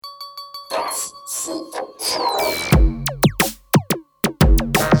Welcome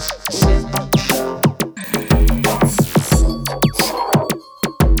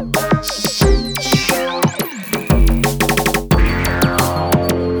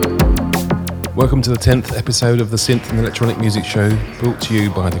to the 10th episode of the Synth and Electronic Music Show, brought to you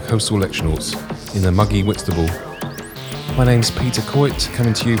by the Coastal Lectionauts in the muggy Whitstable. My name's Peter Coyte,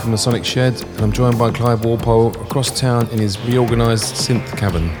 coming to you from the Sonic Shed, and I'm joined by Clive Walpole across town in his reorganised synth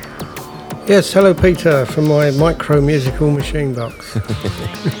cabin. Yes, hello Peter, from my micro-musical machine box.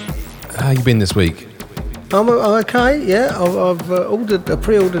 How you been this week? I'm okay, yeah. I've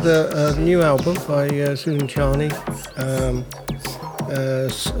pre-ordered a new album by Susanne Ciani, a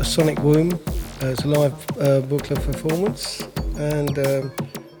Sonic Womb. It's a live booklet performance, and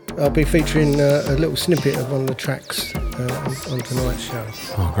I'll be featuring a little snippet of one of the tracks on tonight's show.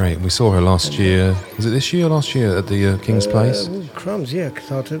 Oh, great. We saw her last year. Was it this year or last year at the King's Place? Crumbs, yeah.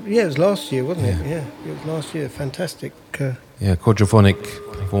 Yeah, it was last year, wasn't it? Yeah, it was last year. Fantastic. Quadraphonic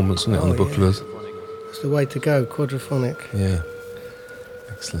performance, wasn't it, on the booklet? That's the way to go, quadraphonic. Yeah.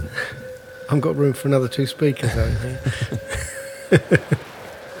 Excellent. I've got room for another two speakers, though.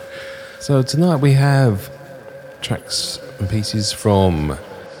 So tonight we have tracks and pieces from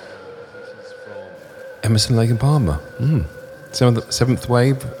Emerson, Lake and Palmer. Seventh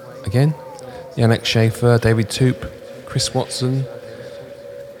Wave again. Janek, Schaeffer, David Toop, Chris Watson,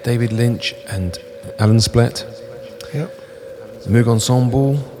 David Lynch and Alan Splet. Yep. The Moog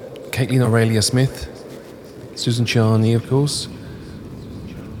Ensemble, Kaitlin, Aurelia Smith, Susanne Ciani, of course.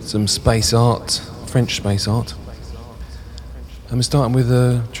 Some Spaceart, French Spaceart. And we're starting with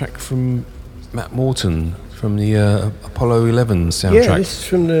a track from Matt Morton from the Apollo 11 soundtrack. Yeah, this is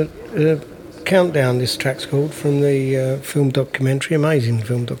from the Countdown, this track's called, from the film documentary, amazing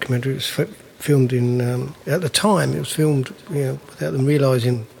film documentary. It was filmed in, at the time, it was filmed without them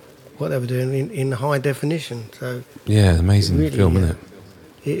realising what they were doing in high definition. So yeah, amazing really, film, isn't it?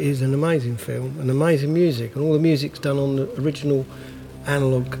 It is an amazing film, and amazing music, and all the music's done on the original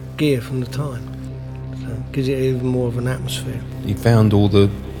analogue gear from the time. Gives it even more of an atmosphere. He found all the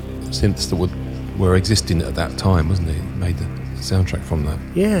synths that were existing at that time, wasn't he? He made the soundtrack from that.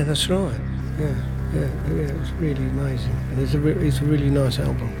 Yeah, that's right. Yeah, it was really amazing. And it's a really nice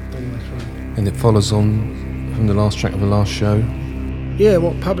album. And it follows on from the last track of the last show. Yeah,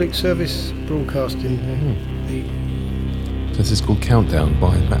 public service broadcasting. So this is called Countdown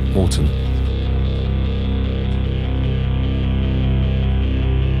by Matt Morton.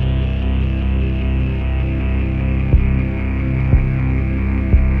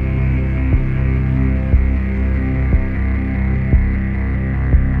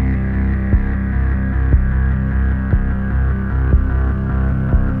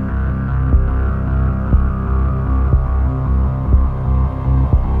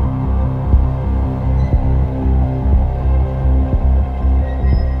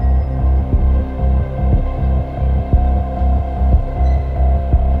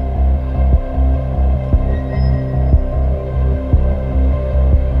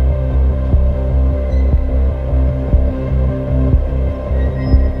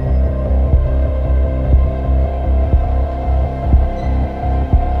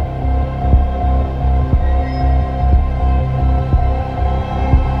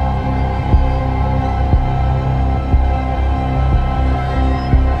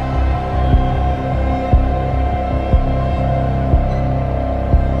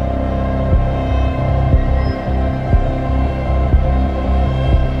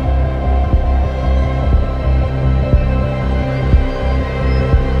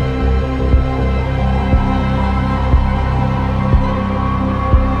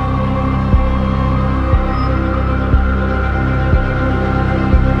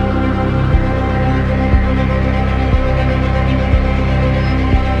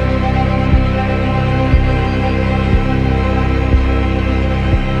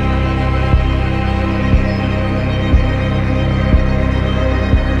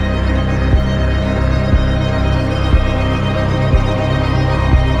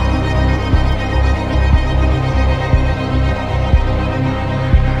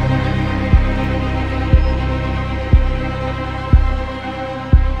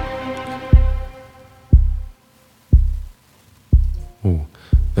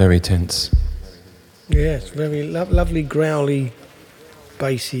 Very tense. Yeah, it's very lovely, growly,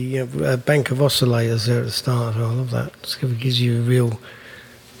 bassy, a bank of oscillators there at the start. I love that. It gives you a real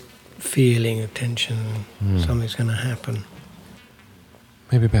feeling of tension, something's going to happen.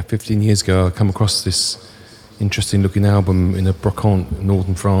 Maybe about 15 years ago, I come across this interesting looking album in a brocante in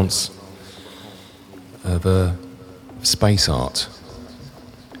northern France of Spaceart.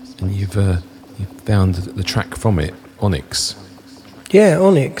 And you've found the track from it, Onyx. Yeah,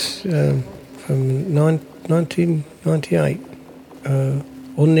 Onyx, from 1998.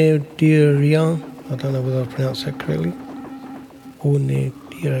 Onedirian, I don't know whether I pronounced that correctly.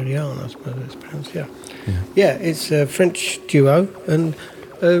 Onedirian, I suppose it's pronounced, yeah. Yeah, it's a French duo, and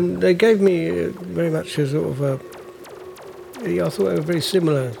they gave me very much a sort of a... I thought they were very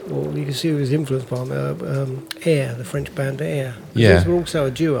similar, or you can see it was influenced by Air, the French band Air. Yeah. These were also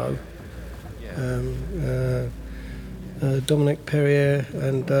a duo. Dominic Perrier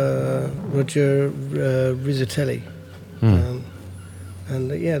and Roger Rizzatelli.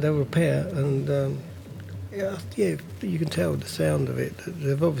 Yeah, they were a pair, and yeah, you can tell the sound of it.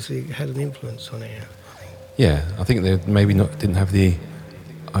 They've obviously had an influence on Air. Yeah, I think they maybe didn't have the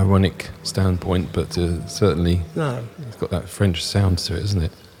ironic standpoint, but certainly it's got that French sound to it, isn't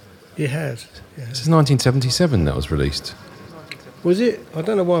it? It has. Yeah. This is 1977 that was released. Was it? I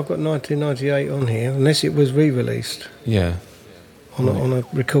don't know why I've got 1998 on here, unless it was re-released. Yeah. On a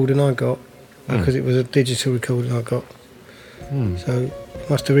recording I got, because it was a digital recording I got. So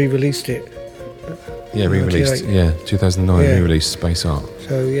must have re-released it. Yeah, re-released. Yeah, 2009 re-released Spaceart.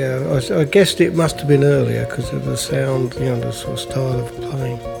 So yeah, I guessed it must have been earlier because of the sound, the sort of style of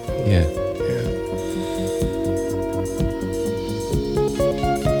playing. Yeah.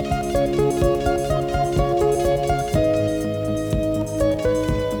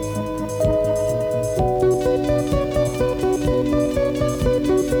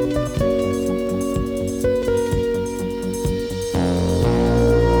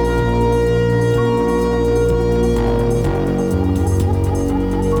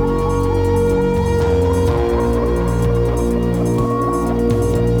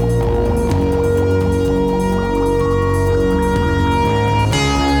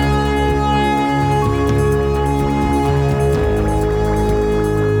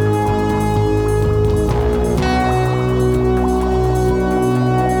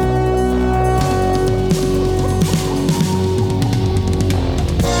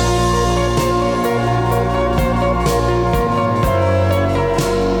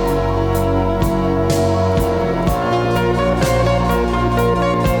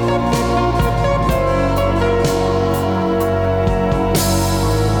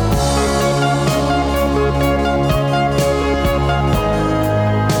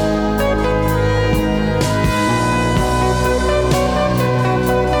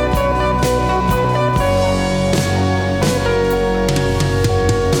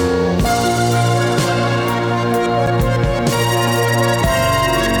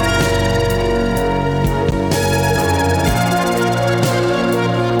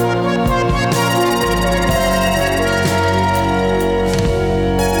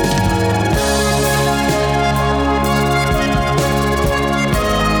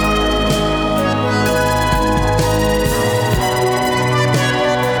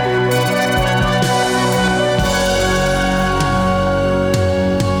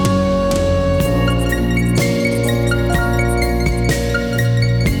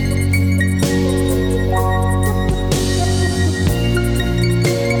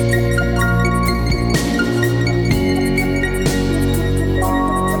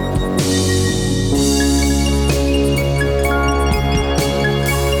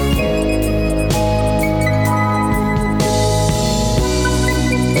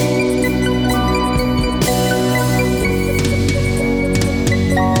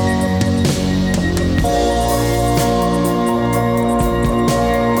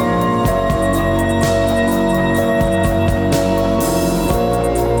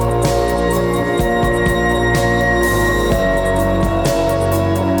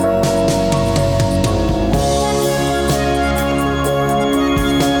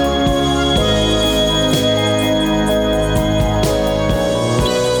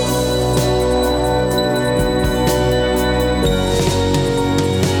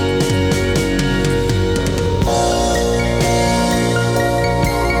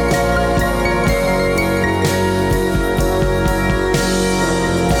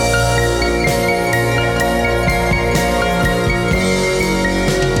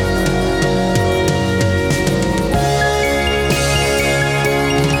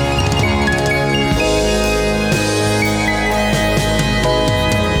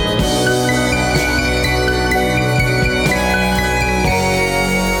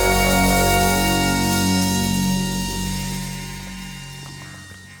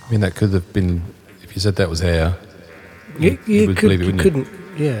 I mean, that could have been, if you said that was air, you would believe it, wouldn't you? Couldn't.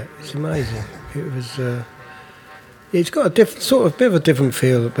 Yeah, it's amazing. It was. It's got a bit of a different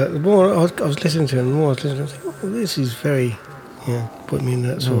feel. But the more I was listening to it, the more I was listening, I was thinking, oh, this is very Yeah, put me in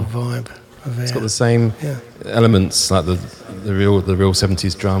that sort of vibe. It's got the same elements, like the real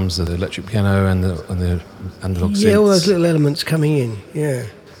 70s drums, the electric piano, and the analog synths. Yeah, all those little elements coming in. Yeah.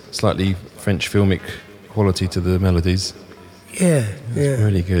 Slightly French filmic quality to the melodies. Yeah, It's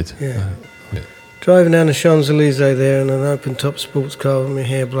really good. Yeah. Driving down the Champs-Élysées there in an open-top sports car with my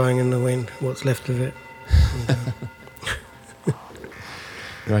hair blowing in the wind, what's left of it.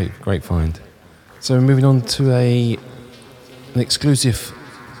 Great find. So moving on to an exclusive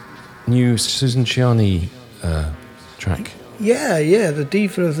new Susanne Ciani track. Yeah, the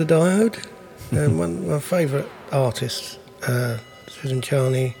diva of the diode. One of my favourite artists, Susanne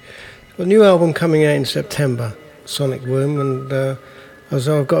Ciani. Got a new album coming out in September, Sonic Womb, and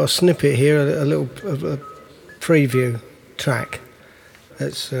I've got a snippet here, a little preview track.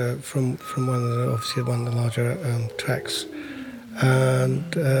 That's from one of the larger tracks, and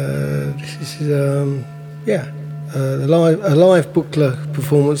this is a live booklet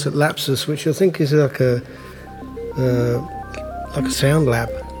performance at Lapsus, which I think is like a sound lab.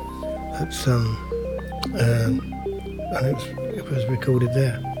 It's and it was recorded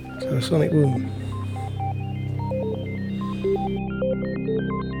there. So Sonic Womb.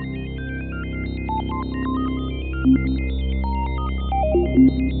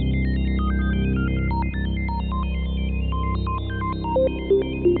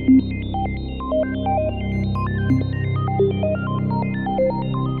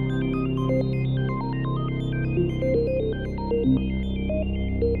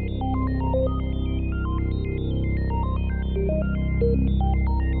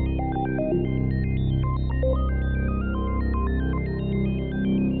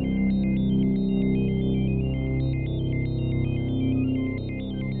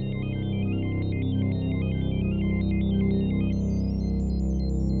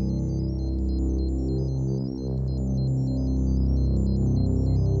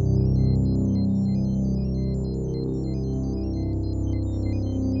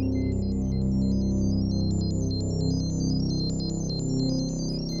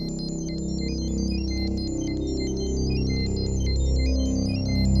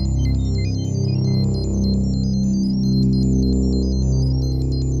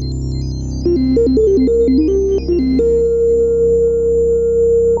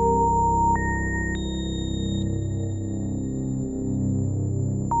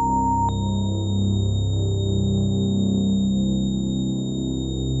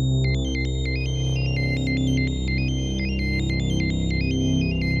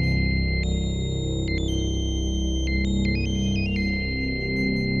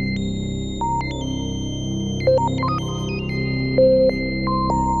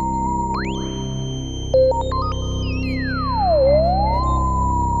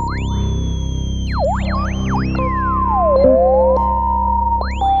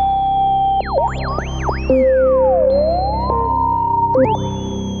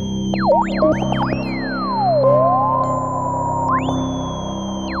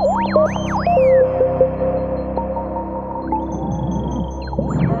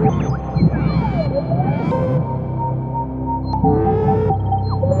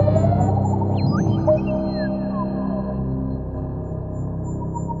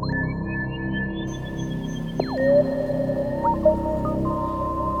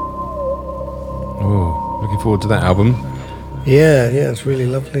 Forward to that album. Yeah, it's really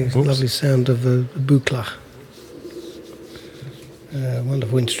lovely. It's lovely sound of the boucla.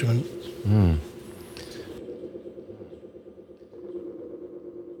 Wonderful instrument.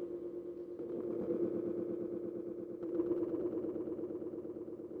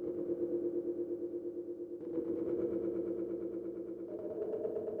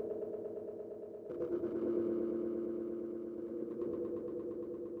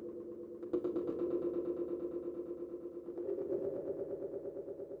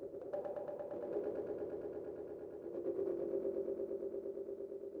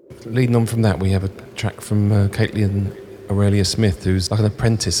 Leading on from that, we have a track from Kaitlin Aurelia Smith, who's like an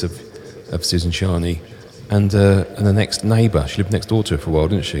apprentice of Susanne Ciani, and the next neighbour. She lived next door to her for a while,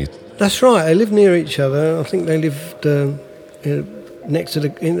 didn't she? That's right. They lived near each other. I think they lived next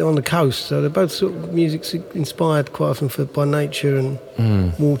to on the coast. So they're both sort of music inspired quite often by nature and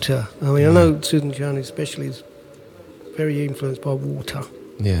water. I mean, I know Susanne Ciani especially is very influenced by water.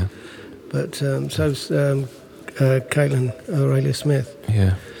 Yeah. But so's Kaitlin Aurelia Smith.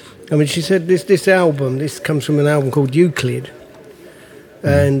 Yeah. I mean, she said this album, this comes from an album called Euclid,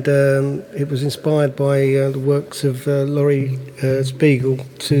 and it was inspired by the works of Laurie Spiegel,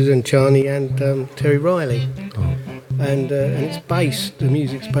 Susanne Ciani, and Terry Riley. and it's based. The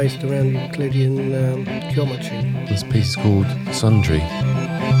music's based around Euclidean geometry. This piece is called Sundry.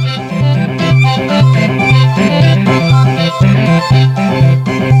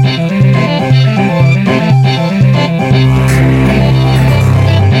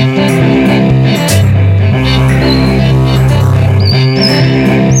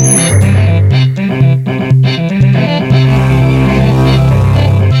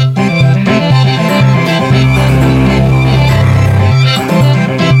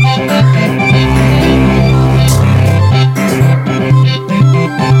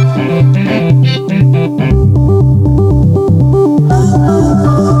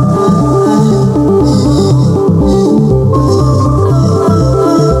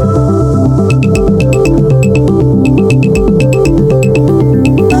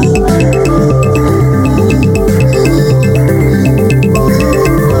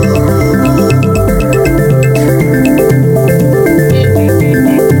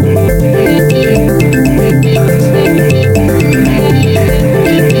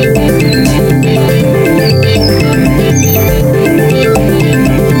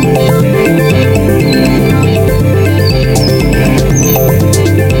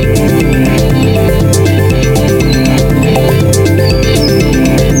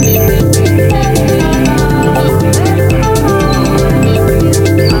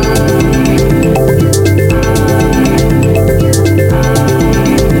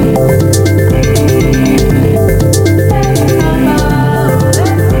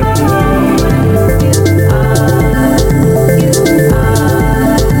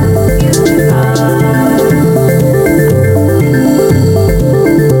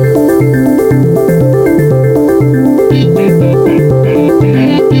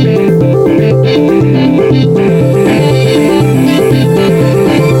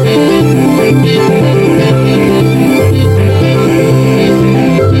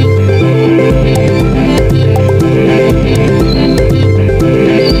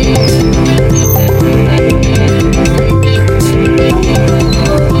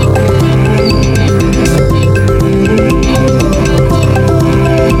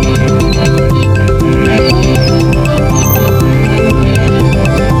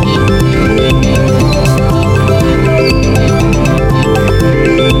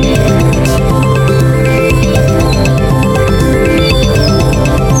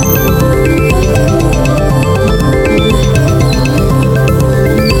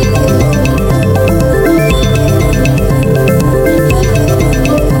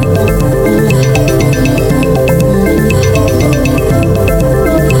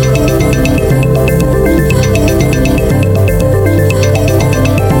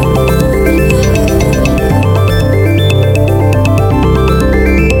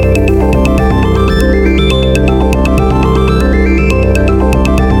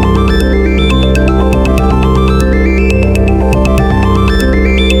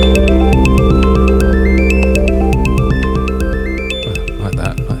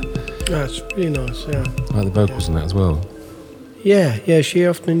 Vocals on that as well. Yeah, she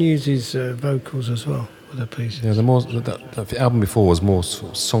often uses vocals as well with her pieces. Yeah, the album before was more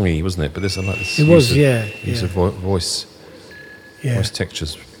sort of songy, wasn't it? But this, I like this. It was, yeah. Use of voice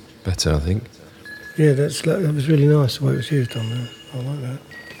textures better, I think. Yeah, that was really nice the way it was used on there. I like that.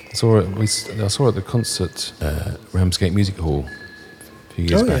 I saw it at the concert Ramsgate Music Hall a few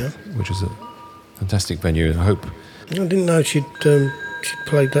years back, which was a fantastic venue. And I hope. I didn't know she'd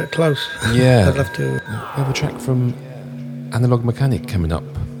played that close. Yeah. I'd love to. We have a track from AnalogueMechanic coming up.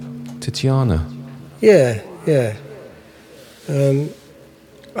 Titania. Yeah.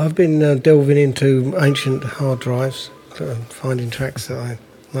 I've been delving into ancient hard drives, finding tracks that I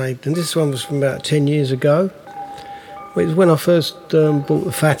made. And this one was from about 10 years ago. It was when I first bought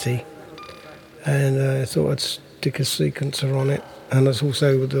the Fatty. And I thought I'd stick a sequencer on it. And it's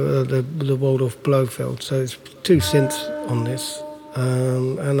also the Waldorf Blofeld. So it's two synths on this.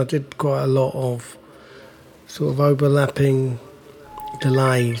 And I did quite a lot of sort of overlapping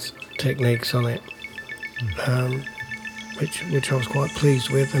delays techniques on it, which I was quite pleased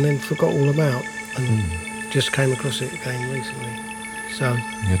with, and then forgot all about, and just came across it again recently. So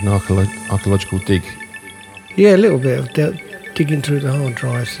you had an archaeological dig. Yeah, a little bit of digging through the hard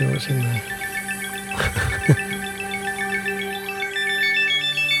drive, see what's in there.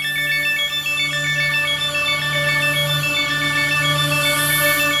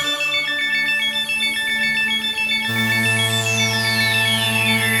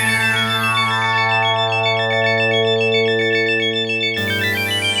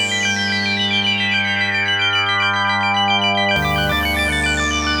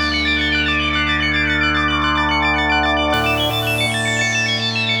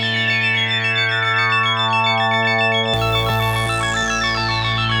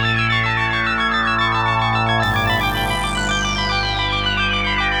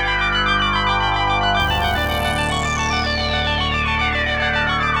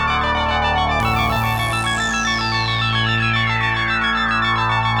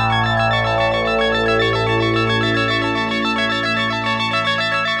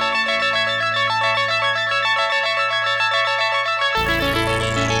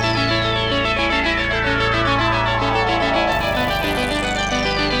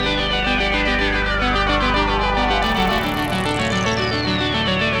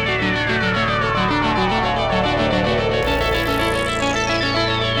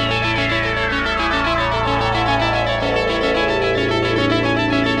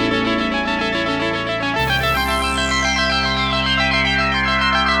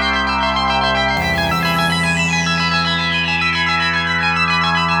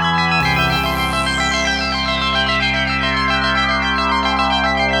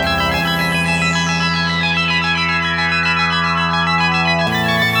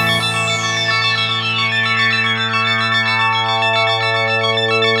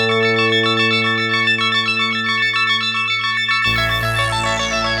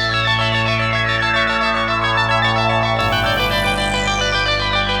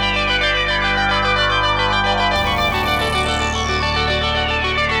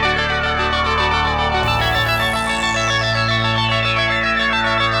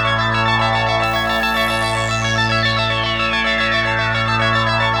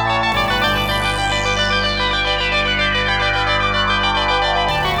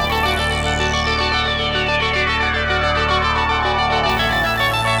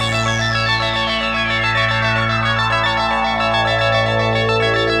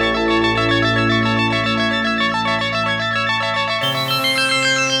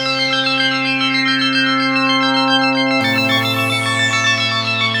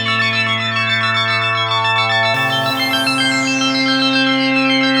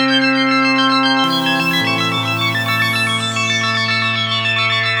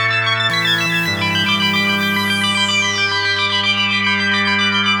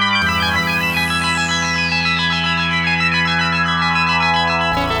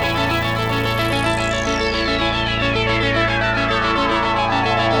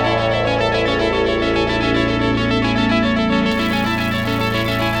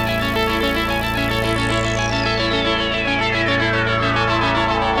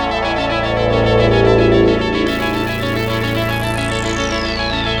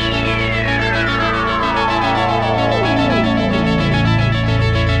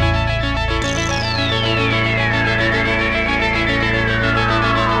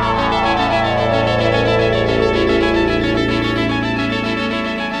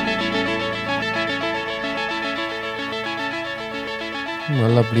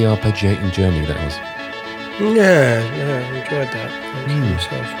 incredibly arpeggiating journey that was. Yeah, I enjoyed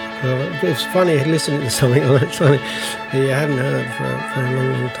that. It's funny listening to something like that, something that you hadn't heard for a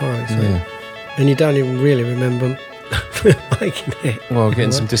long time. So. Yeah. And you don't even really remember making it. Well,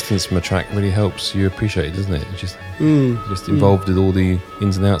 getting some distance from a track really helps you appreciate it, doesn't it? It's just involved with all the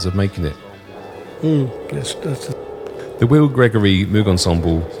ins and outs of making it. The Will Gregory Moog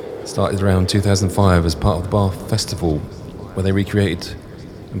Ensemble started around 2005 as part of the Bath Festival, where they recreated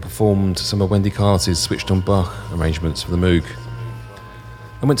and performed some of Wendy Carter's switched on Bach arrangements for the Moog.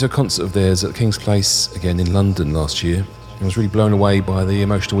 I went to a concert of theirs at King's Place again in London last year and was really blown away by the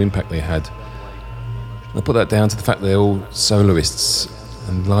emotional impact they had. I put that down to the fact they're all soloists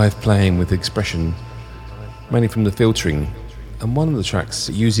and live playing with expression, mainly from the filtering. And one of the tracks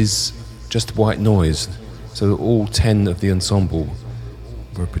uses just white noise, so all 10 of the ensemble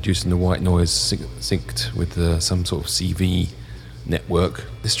were producing the white noise synced with some sort of CV network.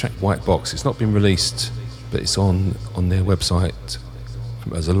 This track, White Box, it's not been released, but it's on their website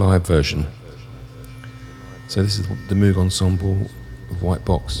as a live version. So this is the Moog Ensemble of White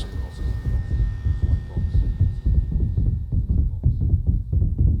Box.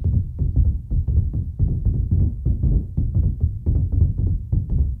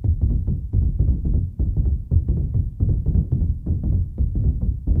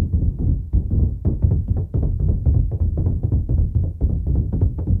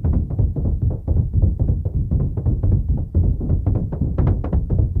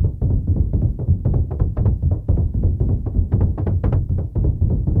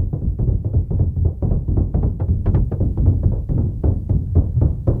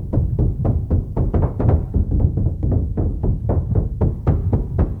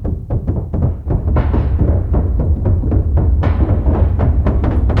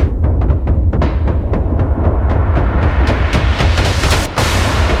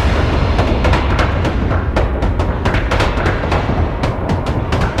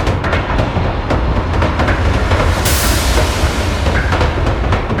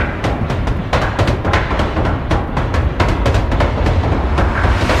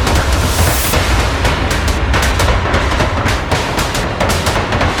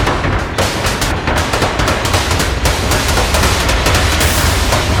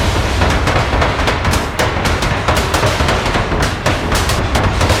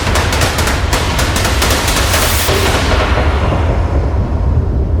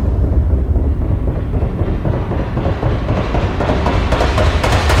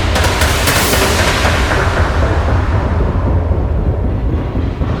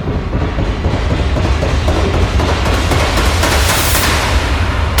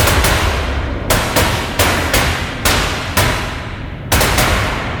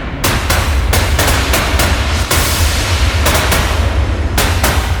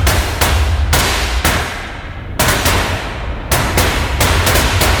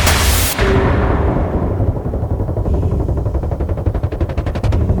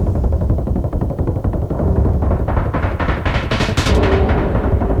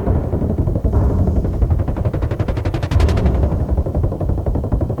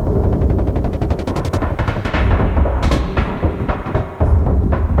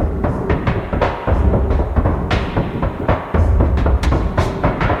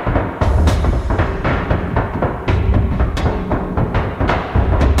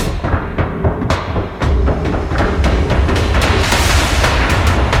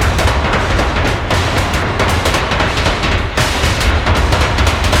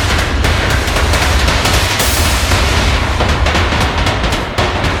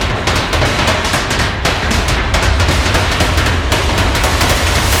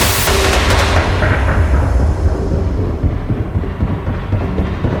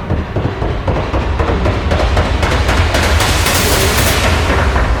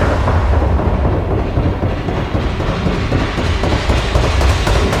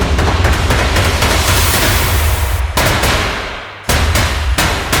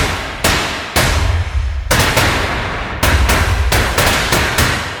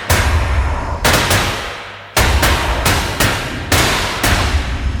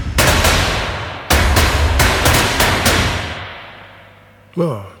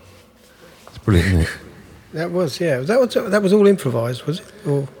 Oh. It's brilliant, isn't it? That was, yeah. That was all improvised, was it?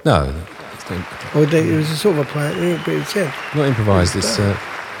 Or No. it was a sort of a plan, but it's not improvised. It's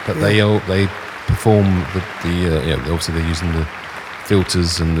but they perform the obviously they're using the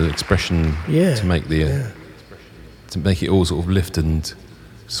filters and the expression to make to make it all sort of lift and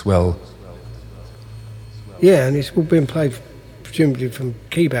swell. Yeah, and it's all been played presumably from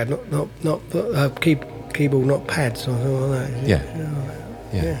keyboard, not keyboard, not pads or something like that. Yeah.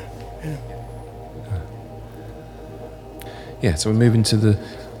 Yeah. Yeah, so we're moving to the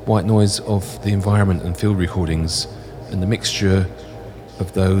white noise of the environment and field recordings and the mixture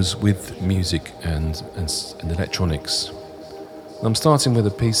of those with music and electronics. I'm starting with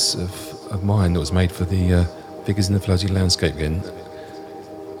a piece of mine that was made for the Figures in the Floaty Landscape again,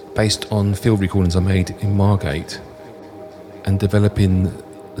 based on field recordings I made in Margate, and developing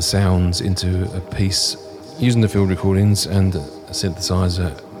the sounds into a piece using the field recordings and a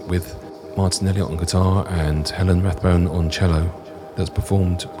synthesizer with Martin Elliott on guitar and Helen Rathbone on cello, that's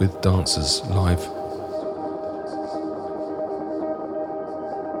performed with dancers live.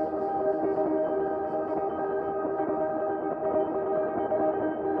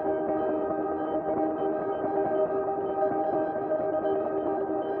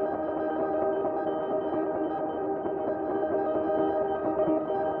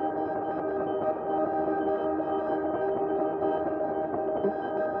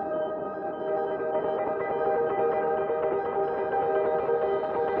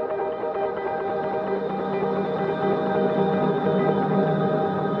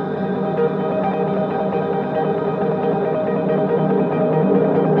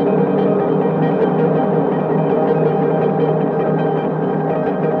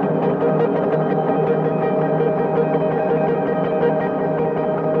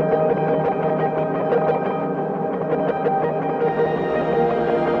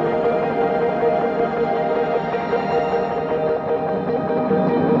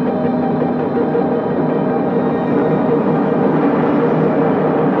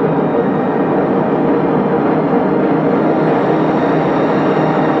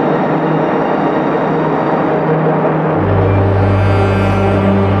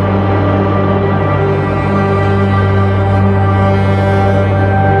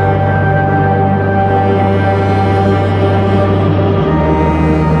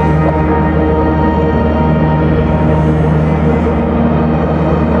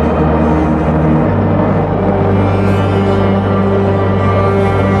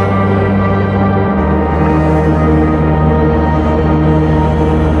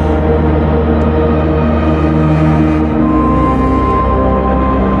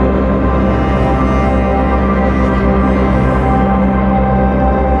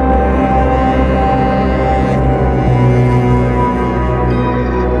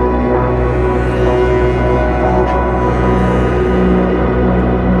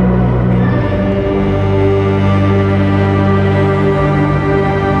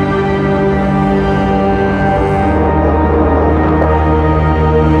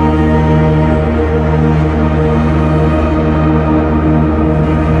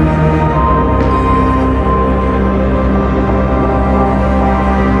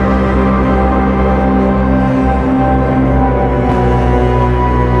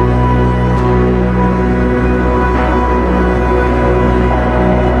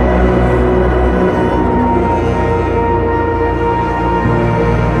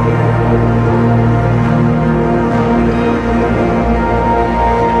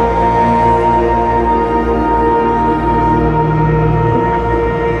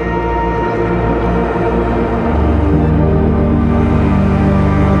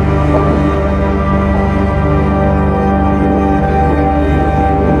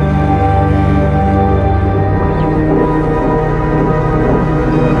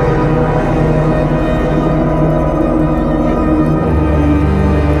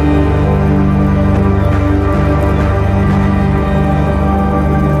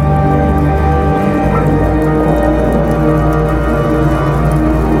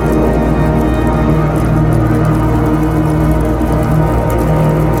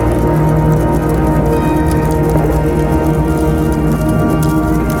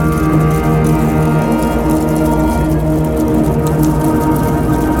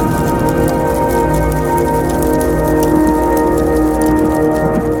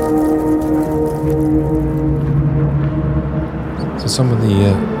 Some of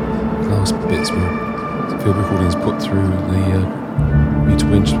the last bits were field recordings put through the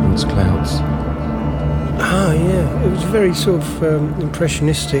Mutual Instruments clouds. Ah, yeah. It was very sort of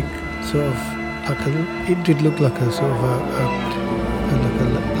impressionistic, sort of like it did look like a sort of a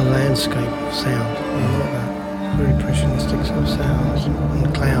landscape of sound. Very impressionistic sort of sounds, and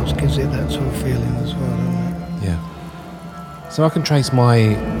the clouds gives it that sort of feeling as well, doesn't it? Yeah. So I can trace my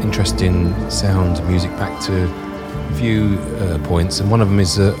interest in sound music back to a few points, and one of them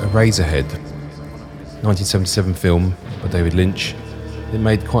is a Razorhead, 1977 film by David Lynch. It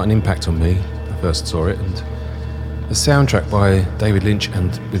made quite an impact on me when I first saw it, and a soundtrack by David Lynch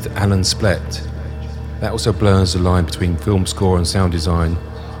and with Alan Splet That also blurs the line between film score and sound design.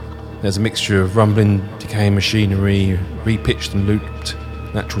 There's a mixture of rumbling, decaying machinery, repitched and looped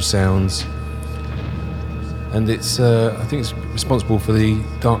natural sounds. And it's, I think it's responsible for the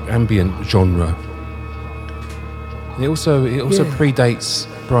dark ambient genre. And it also predates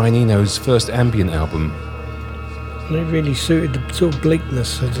Brian Eno's first ambient album. And it really suited the sort of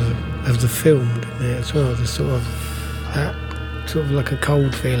bleakness of the film, didn't it, as well? The sort of that sort of like a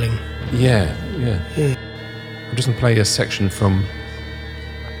cold feeling. Yeah. I'm just going to play a section from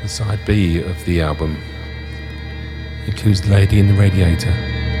the side B of the album. It includes The Lady in the Radiator.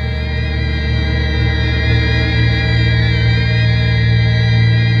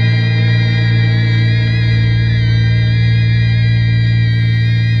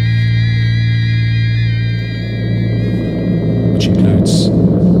 Which includes...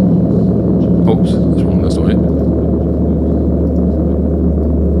 Oops, that's wrong, that's not it.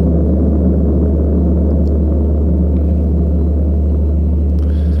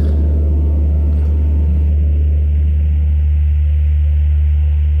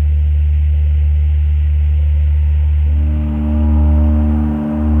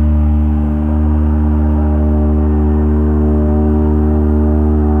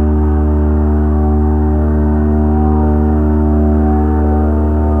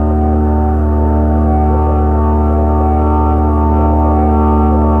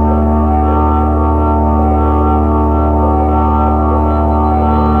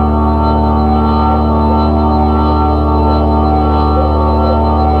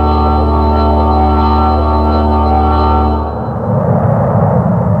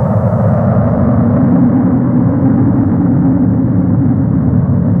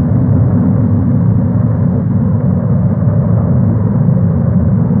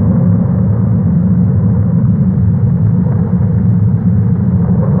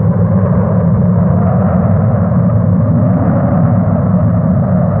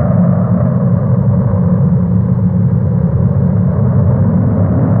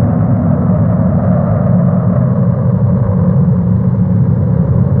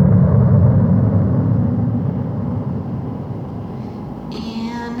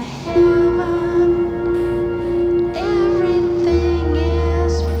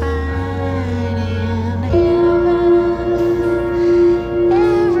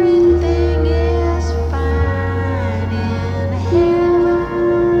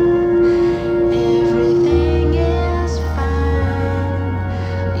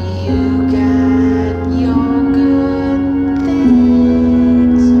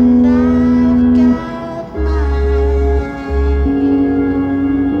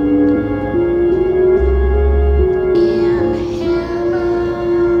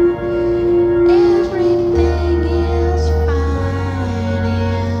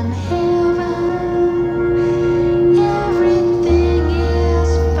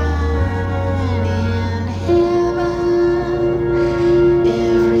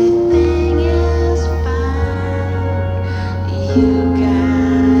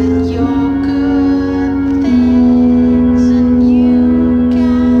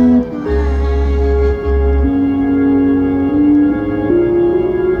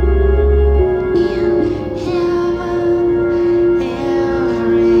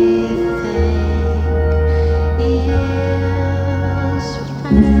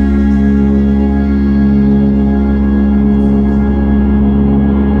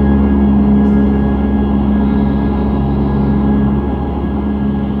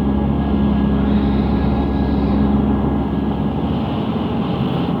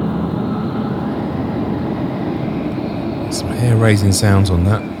 Raising sounds on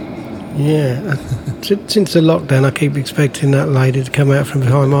that. Yeah, since the lockdown, I keep expecting that lady to come out from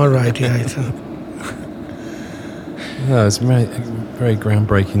behind my radiator. No, it's very, very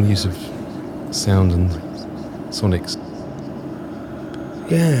groundbreaking use of sound and sonics.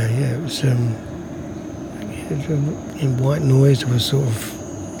 Yeah, it was. In white noise, there was sort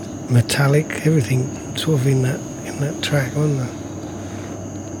of metallic, everything sort of in that track, wasn't there?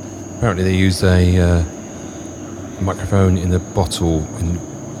 Apparently, they used a microphone in a bottle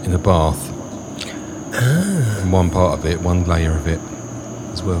in a bath. And one part of it, one layer of it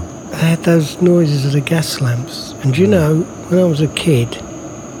as well. They had those noises of the gas lamps. And you know, when I was a kid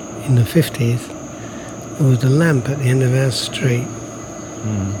in the 50s, there was a lamp at the end of our street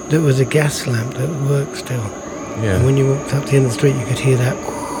that was a gas lamp that worked still. Yeah. And when you walked up to the end of the street, you could hear that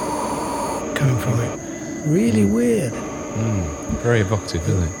coming from it. Really weird. Very evocative,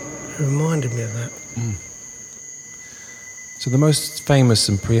 isn't it? It reminded me of that. So the most famous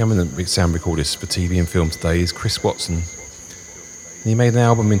and preeminent sound recordist for TV and film today is Chris Watson. And he made an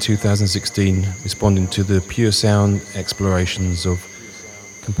album in 2016 responding to the pure sound explorations of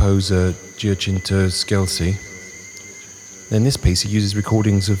composer Giacinto Scelsi. In this piece, he uses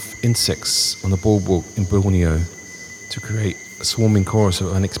recordings of insects on a boardwalk in Borneo to create a swarming chorus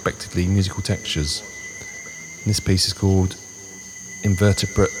of unexpectedly musical textures. And this piece is called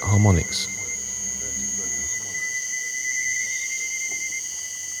Invertebrate Harmonics.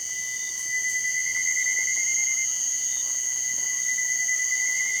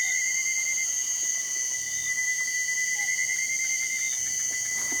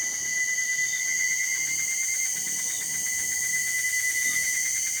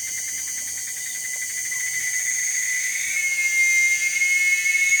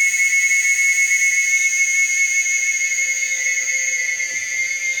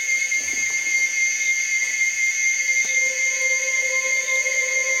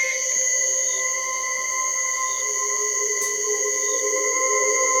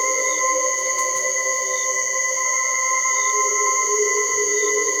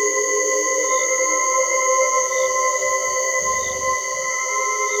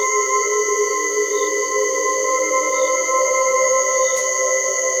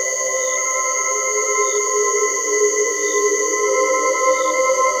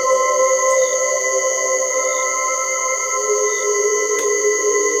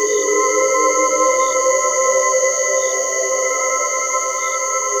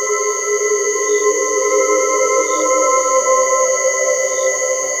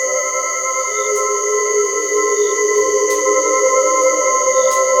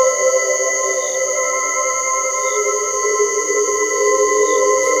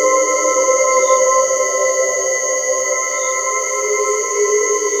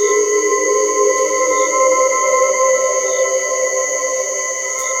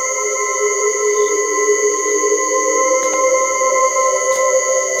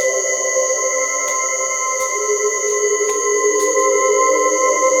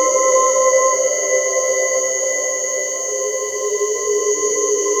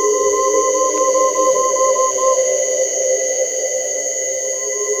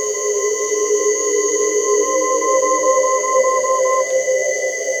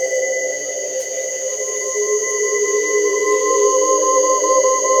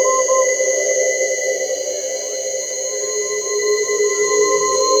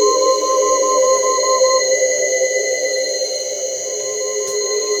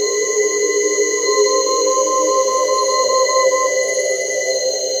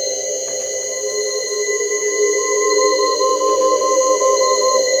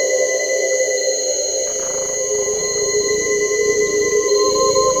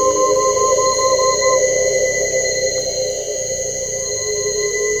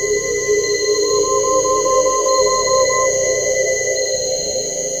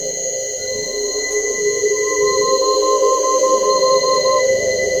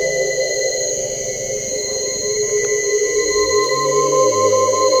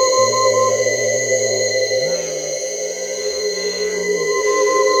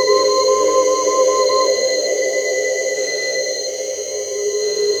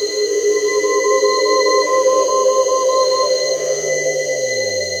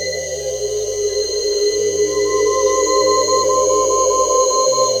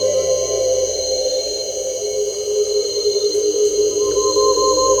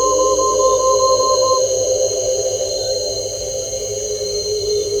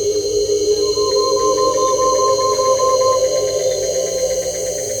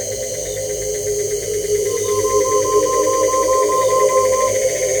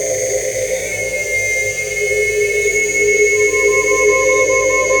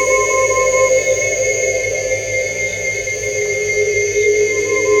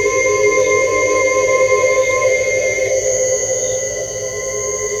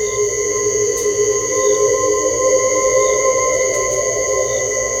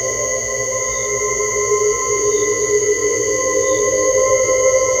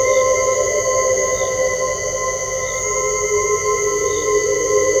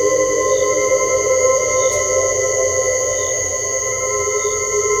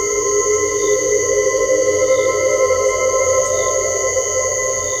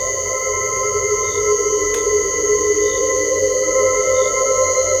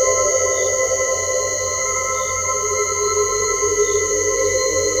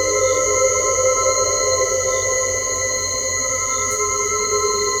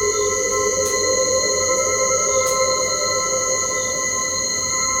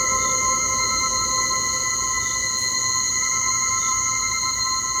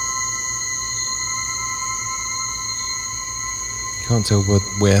 can't tell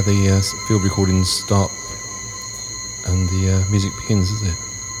where the field recordings start and the music begins, is it?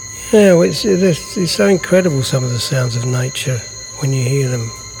 Yeah, well, it's so incredible, some of the sounds of nature, when you hear them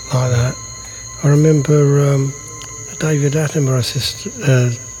like that. I remember David Attenborough's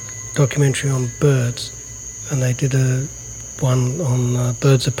documentary on birds, and they did one on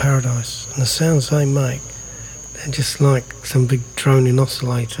birds of paradise, and the sounds they make, they're just like some big droning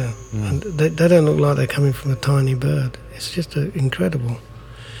oscillator, and they don't look like they're coming from a tiny bird. It's just incredible.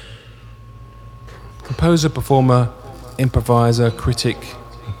 Composer, performer, improviser, critic,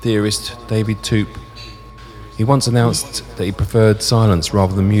 theorist David Toop. He once announced that he preferred silence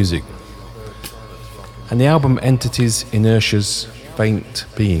rather than music. And the album Entities, Inertias, Faint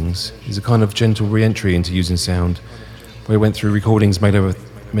Beings is a kind of gentle re-entry into using sound, where he went through recordings made over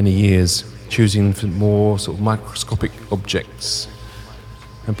many years, choosing for more sort of microscopic objects,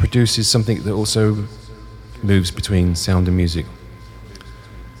 and produces something that also moves between sound and music.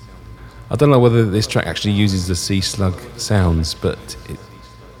 I don't know whether this track actually uses the Seaslug sounds, but it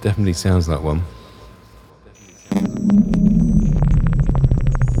definitely sounds like one.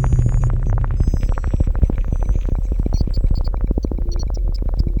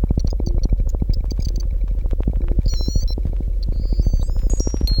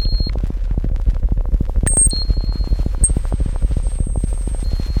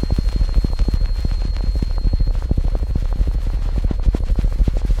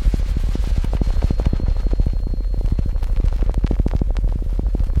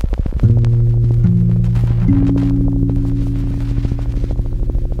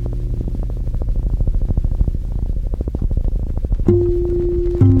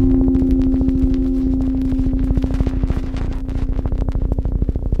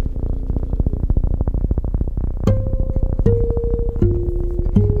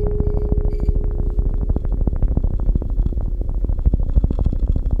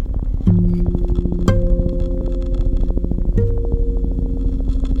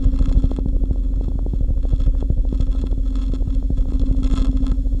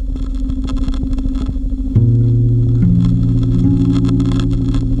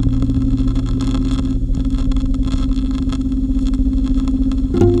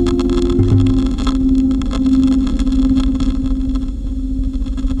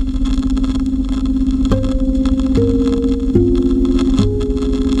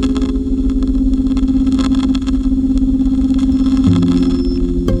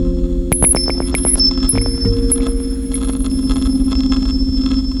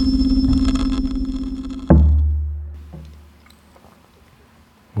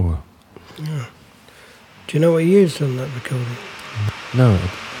 Do you know what he used on that recording? No,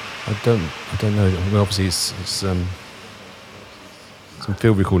 I don't know. Well, obviously, it's some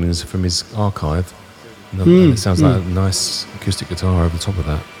field recordings from his archive. And it sounds like a nice acoustic guitar over the top of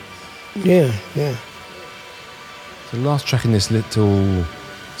that. Yeah, yeah. The last track in this little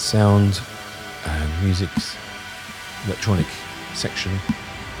sound and music's electronic section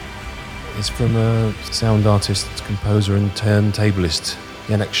is from a sound artist, composer and turntablist,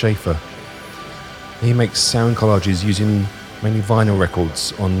 Janek Schaeffer. He makes sound collages using mainly vinyl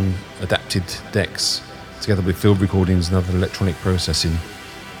records on adapted decks, together with field recordings and other electronic processing.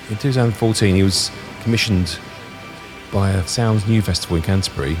 In 2014, he was commissioned by a Sounds New festival in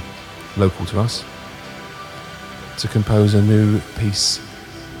Canterbury, local to us, to compose a new piece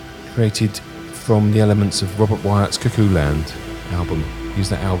created from the elements of Robert Wyatt's Cuckoo Land album. He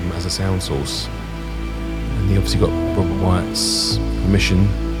used that album as a sound source. And he obviously got Robert Wyatt's permission.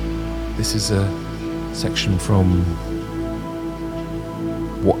 This is a section from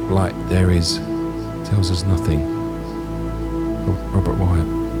What Light There Is Tells Us Nothing. Robert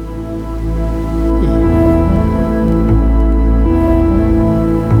Wyatt.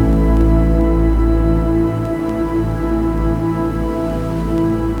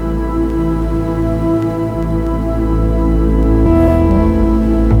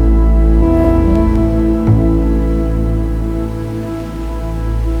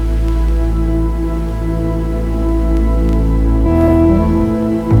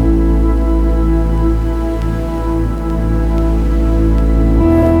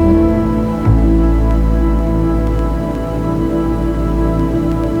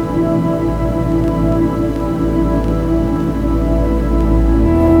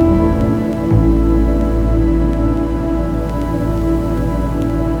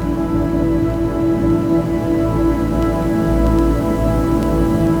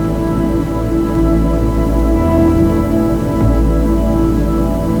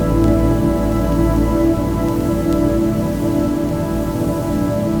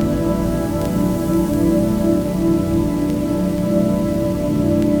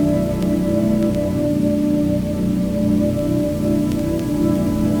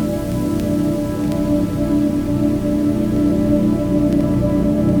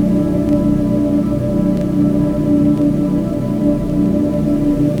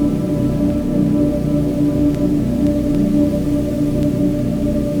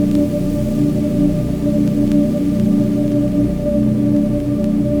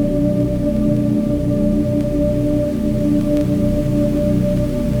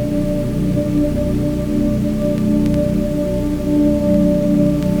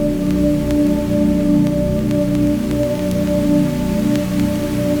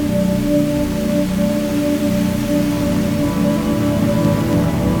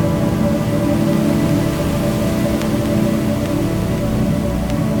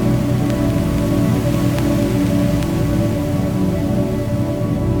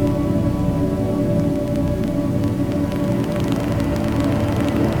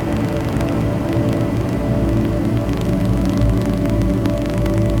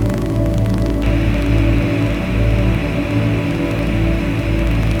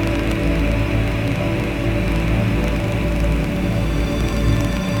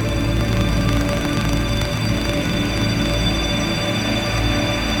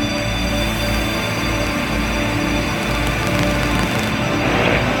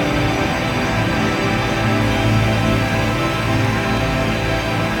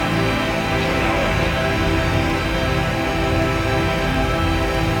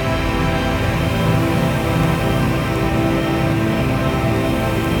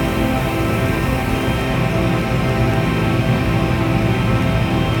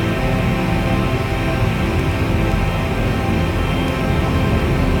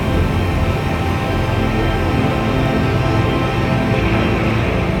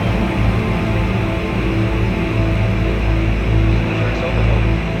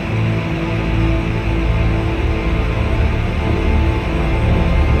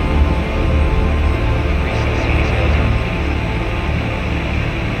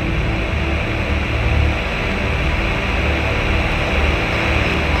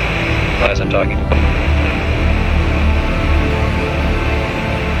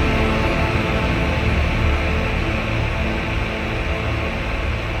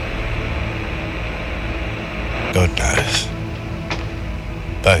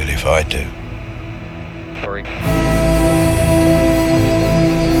 I do. Sorry.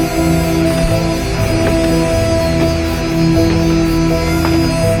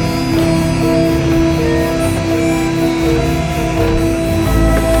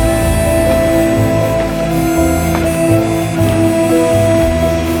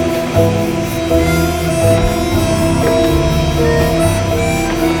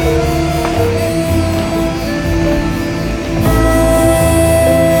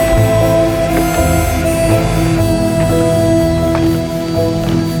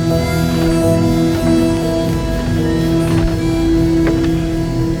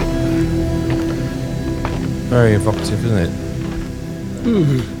 Very evocative, isn't it?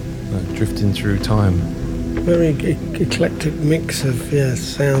 Mm-hmm. Drifting through time. Very eclectic mix of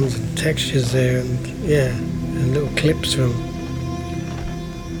sounds and textures there, and little clips from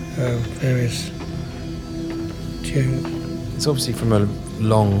various tunes. It's obviously from a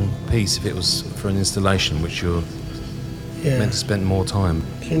long piece. If it was for an installation, which you're meant to spend more time.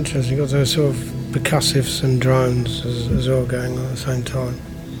 It's interesting. You've got those sort of percussives and drones as well going on at the same time.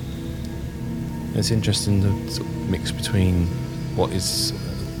 It's interesting the sort of mix between what is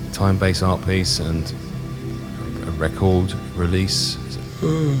a time-based art piece and a record release,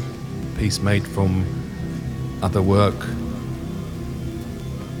 a piece made from other work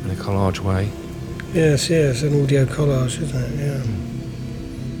in a collage way. Yes, an audio collage, isn't it? Yeah.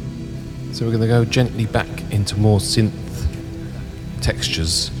 So we're going to go gently back into more synth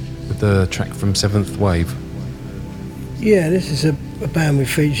textures with the track from Seventh Wave. Yeah, this is a band we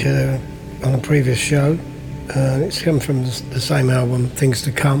featured on a previous show. It's come from the same album, Things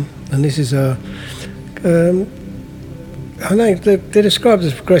to Come, and this is I know they're described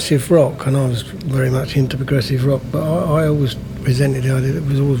as progressive rock, and I was very much into progressive rock, but I always resented the idea that it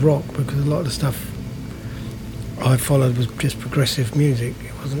was always rock, because a lot of the stuff I followed was just progressive music.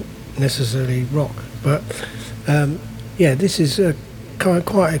 It wasn't necessarily rock, but this is a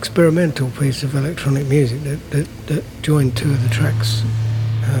quite experimental piece of electronic music that joined two of the tracks.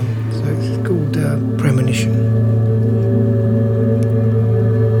 So it's called Premonition.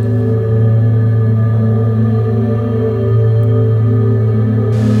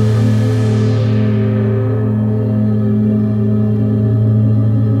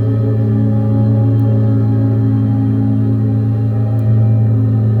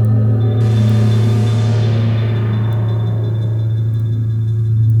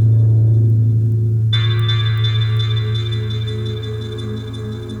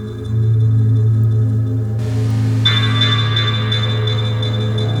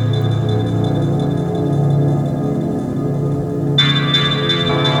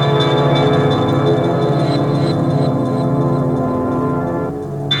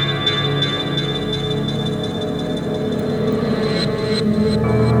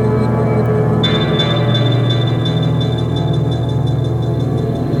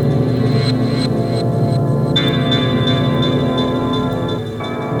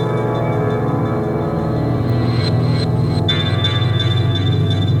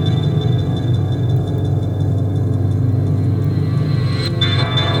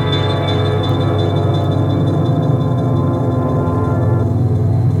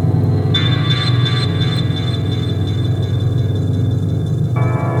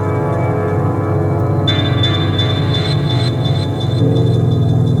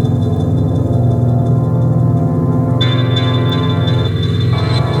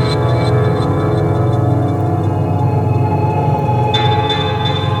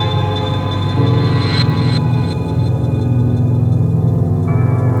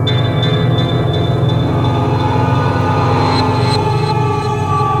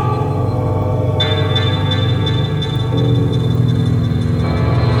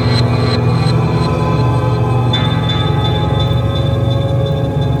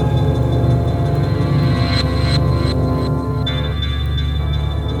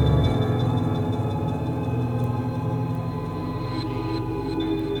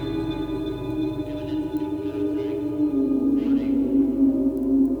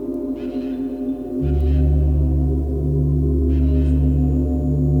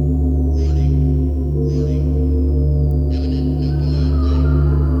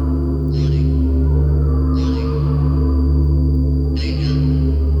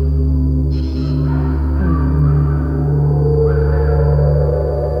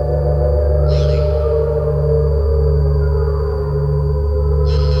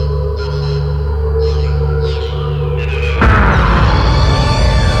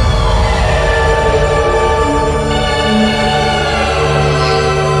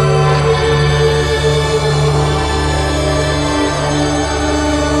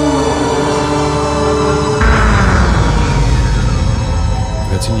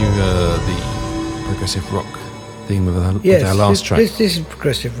 continue the progressive rock theme of our last track. This is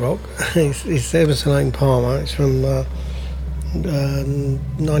progressive rock. It's Emerson Palmer. It's from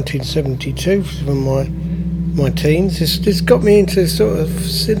 1972, from my teens. This got me into sort of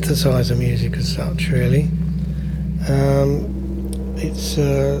synthesizer music as such, really. It's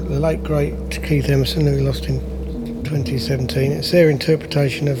the late great Keith Emerson, who we lost in 2017. It's their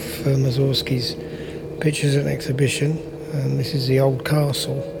interpretation of Mussorgsky's Pictures at an Exhibition, and this is The Old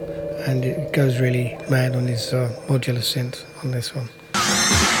Castle, and it goes really mad on his modular synth on this one.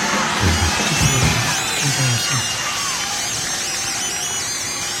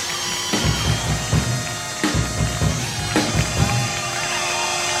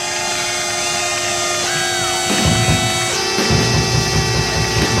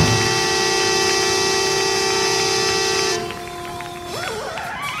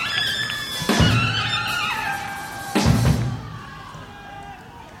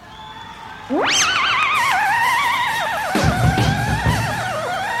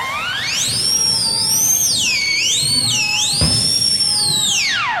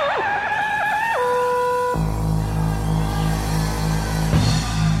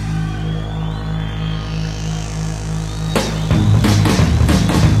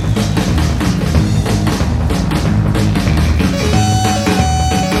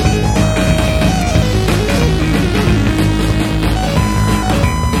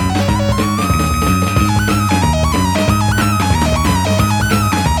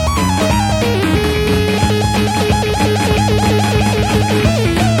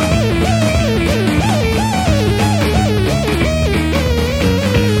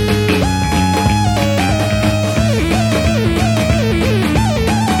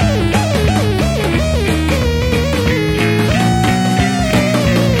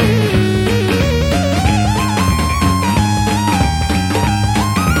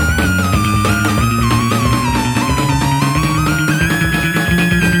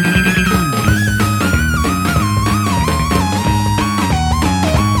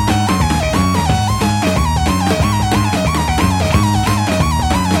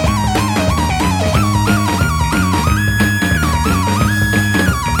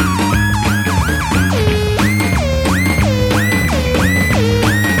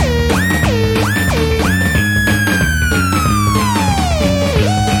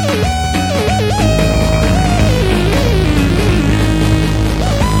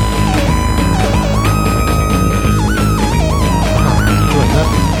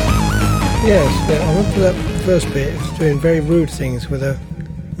 Yes, I remember that first bit. It's doing very rude things with a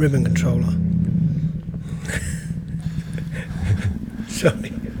ribbon controller.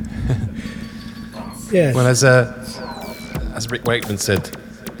 Sorry. Yes. Well, as Rick Wakeman said,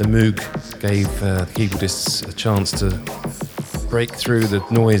 the Moog gave the keyboardists a chance to break through the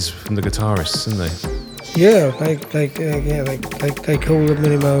noise from the guitarists, didn't they? Yeah, they call the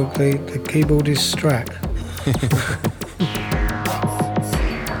Mini Moog the keyboardist Strat.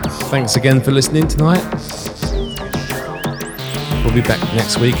 Thanks again for listening tonight. We'll be back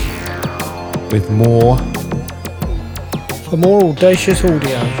next week with more. For more audacious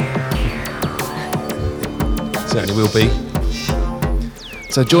audio. Certainly will be.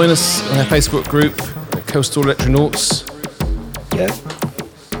 So join us on our Facebook group at Coastal Electronauts. Yeah.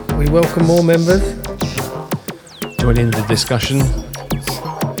 We welcome more members. Join in the discussion.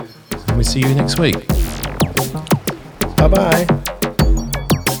 And we'll see you next week. Bye-bye.